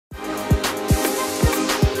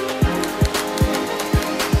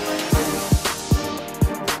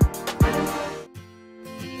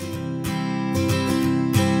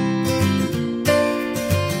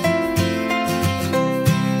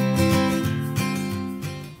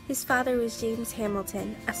His father was James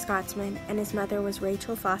Hamilton, a Scotsman, and his mother was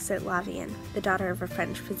Rachel Fawcett Lavian, the daughter of a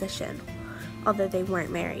French physician, although they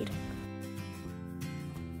weren't married.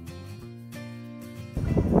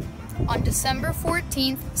 On December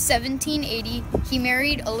 14, 1780, he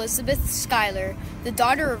married Elizabeth Schuyler, the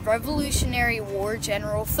daughter of Revolutionary War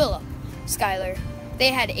General Philip Schuyler. They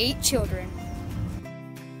had 8 children.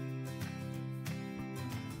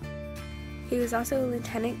 He was also a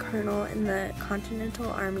lieutenant colonel in the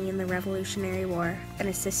Continental Army in the Revolutionary War, an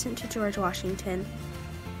assistant to George Washington,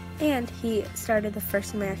 and he started the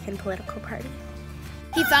first American political party.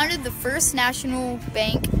 He founded the First National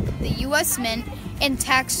Bank, the U.S. Mint, and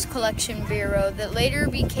Tax Collection Bureau that later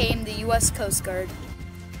became the U.S. Coast Guard.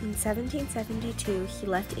 In 1772, he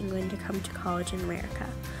left England to come to college in America,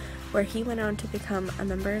 where he went on to become a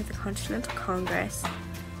member of the Continental Congress,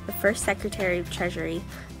 the first Secretary of Treasury,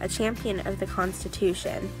 a champion of the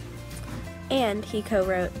Constitution, and he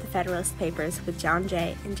co-wrote the Federalist Papers with John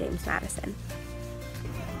Jay and James Madison.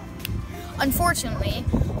 Unfortunately,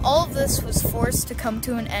 all of this was forced to come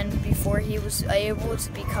to an end before he was able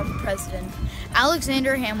to become president.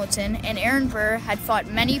 Alexander Hamilton and Aaron Burr had fought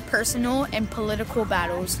many personal and political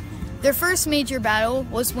battles. Their first major battle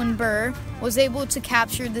was when Burr was able to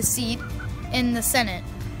capture the seat in the Senate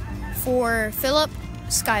for Philip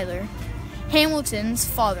Schuyler, Hamilton's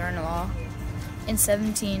father-in-law, in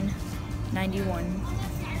 1791.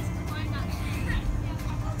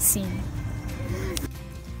 Scene.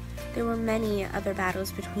 There were many other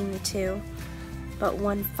battles between the two, but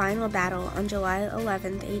one final battle on July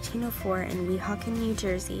 11, 1804 in Weehawken, New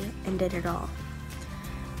Jersey, ended it all.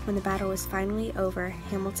 When the battle was finally over,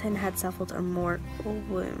 Hamilton had suffered a mortal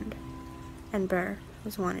wound, and Burr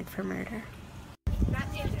was wanted for murder.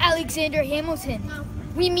 Alexander Hamilton,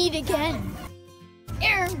 we meet again.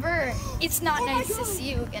 Aaron Burr, it's not nice to see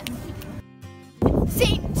you again.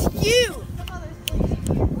 Same to you.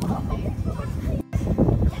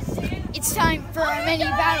 It's time for our many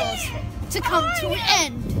battles to come to an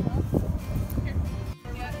end.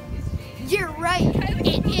 You're right,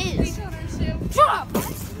 it is. Drop!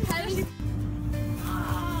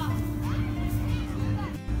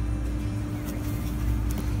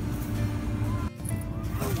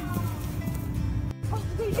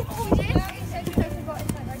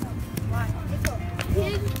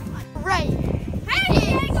 Right.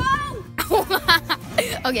 Hey, go!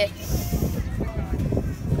 Okay.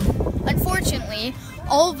 Unfortunately,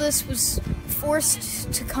 all of this was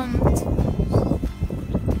forced to come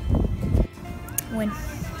when.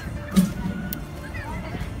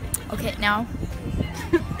 Okay, now.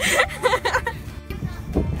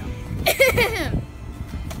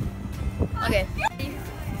 Okay.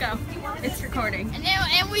 Go. It's recording.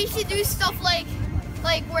 And we should do stuff like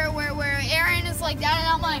where Aaron is like that and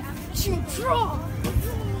I'm like, shoot, draw.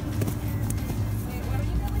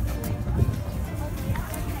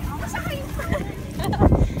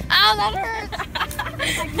 Ow, that hurts!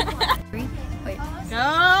 Wait.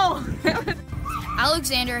 No!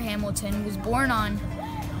 Alexander Hamilton was born on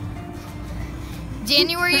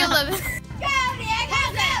January 11th.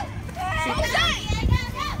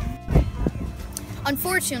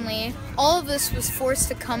 Unfortunately, all of this was forced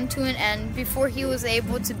to come to an end before he was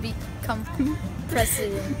able to become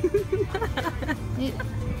president.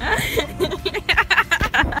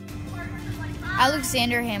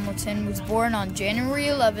 Alexander Hamilton was born on January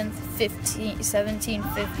 11th,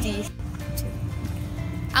 1752.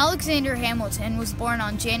 Alexander Hamilton was born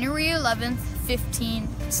on January 11th,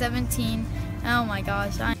 1517. Oh my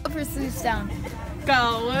gosh. Up or sleeves down?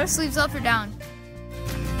 Go. Sleeves up or down?